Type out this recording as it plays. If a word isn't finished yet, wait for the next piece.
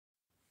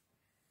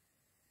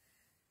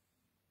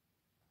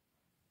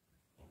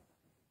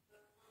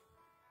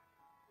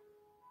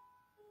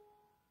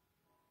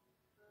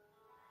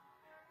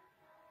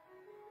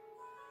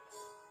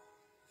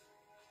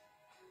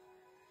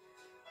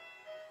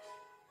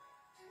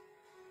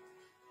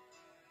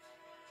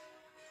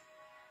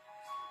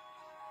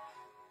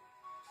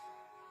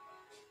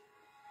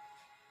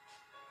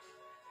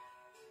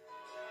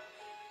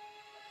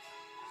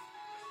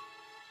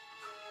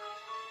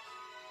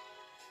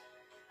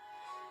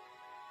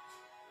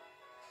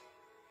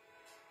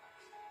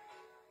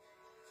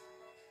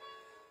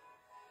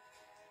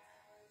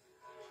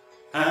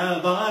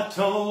Have I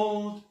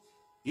told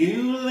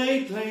you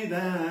lately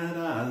that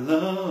I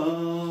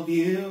love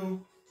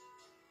you?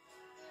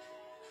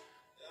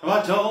 Have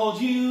I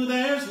told you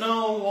there's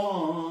no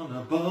one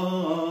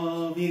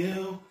above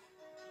you?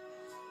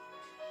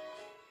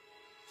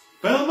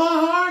 Fill my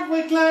heart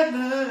with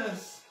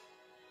gladness,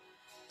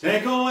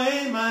 take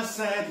away my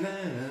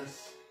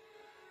sadness,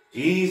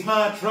 ease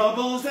my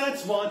troubles,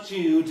 that's what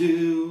you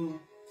do.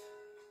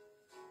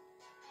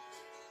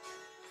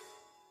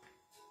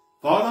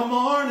 For the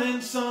morning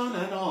sun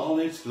and all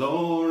its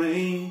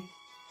glory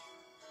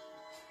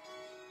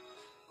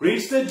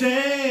greets the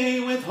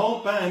day with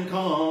hope and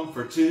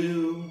comfort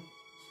too.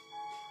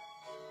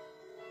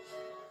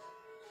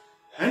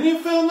 And you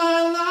fill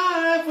my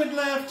life with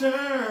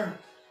laughter,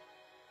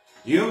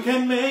 you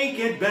can make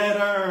it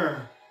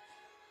better.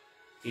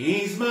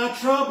 Ease my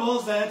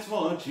troubles, that's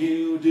what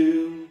you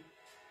do.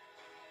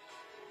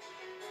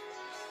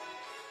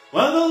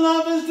 Well, the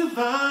love is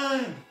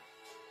divine,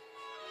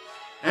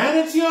 and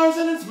it's yours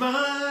and it's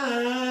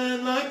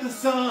mine like the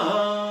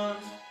sun.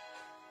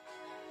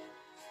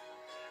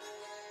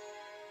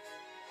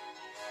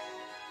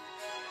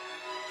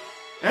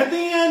 At the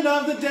end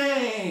of the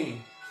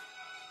day,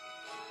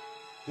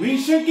 we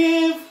should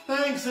give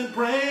thanks and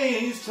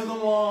praise to the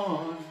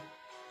one.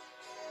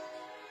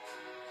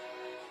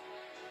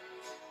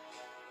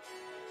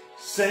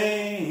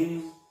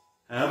 Saying,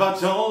 have I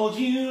told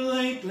you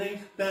lately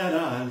that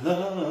I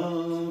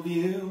love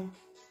you?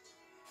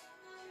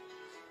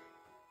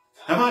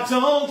 Have I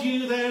told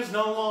you there's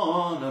no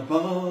one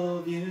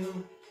above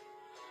you?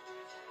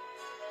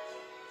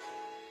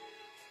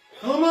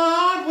 Fill my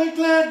heart with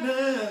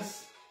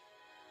gladness,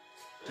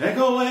 take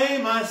away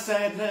my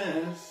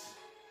sadness,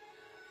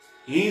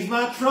 ease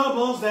my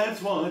troubles,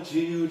 that's what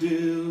you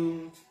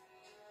do.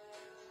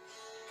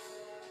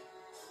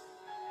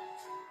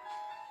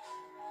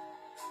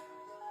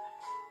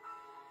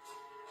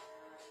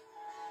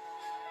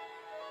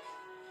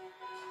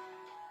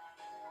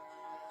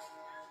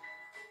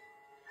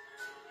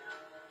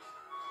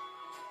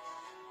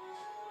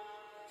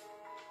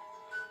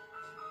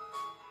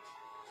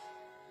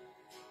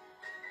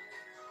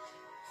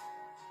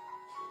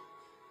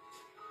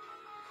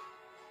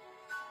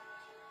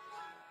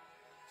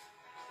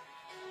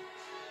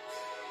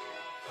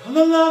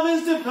 The love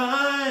is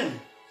divine,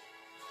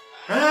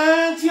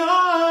 and it's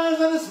yours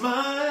and it's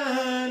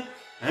mine,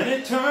 and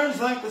it turns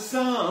like the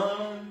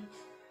sun.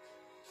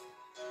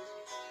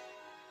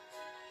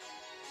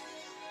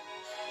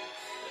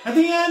 At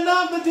the end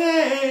of the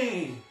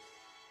day,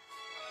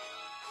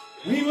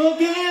 we will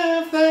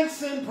give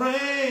thanks and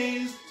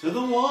praise to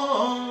the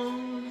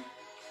one.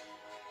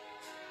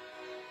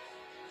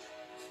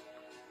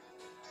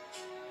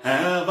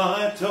 Have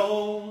I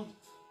told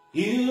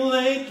you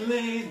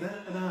lately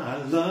that I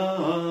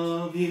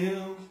love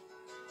you?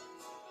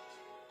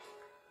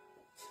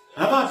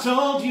 Have I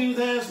told you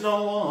there's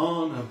no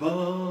one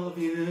above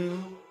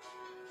you?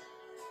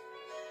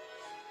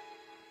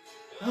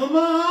 Fill my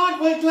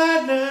heart with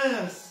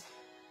gladness,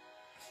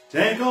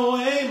 take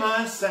away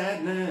my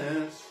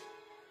sadness,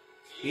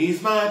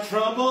 ease my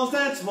troubles,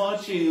 that's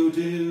what you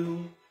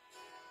do.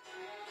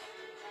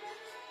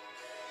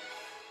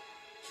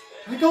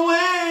 Take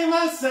away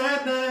my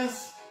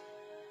sadness,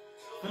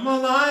 fill my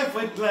life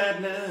with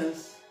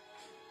gladness,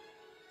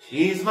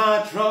 ease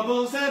my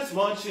troubles, that's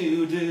what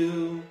you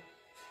do.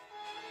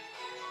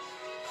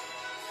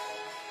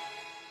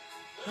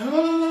 Fill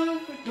my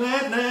life with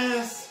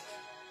gladness,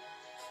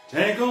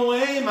 take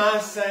away my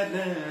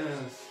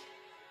sadness,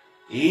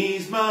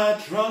 ease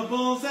my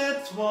troubles,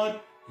 that's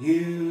what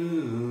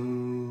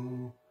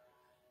you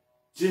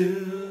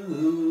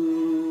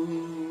do.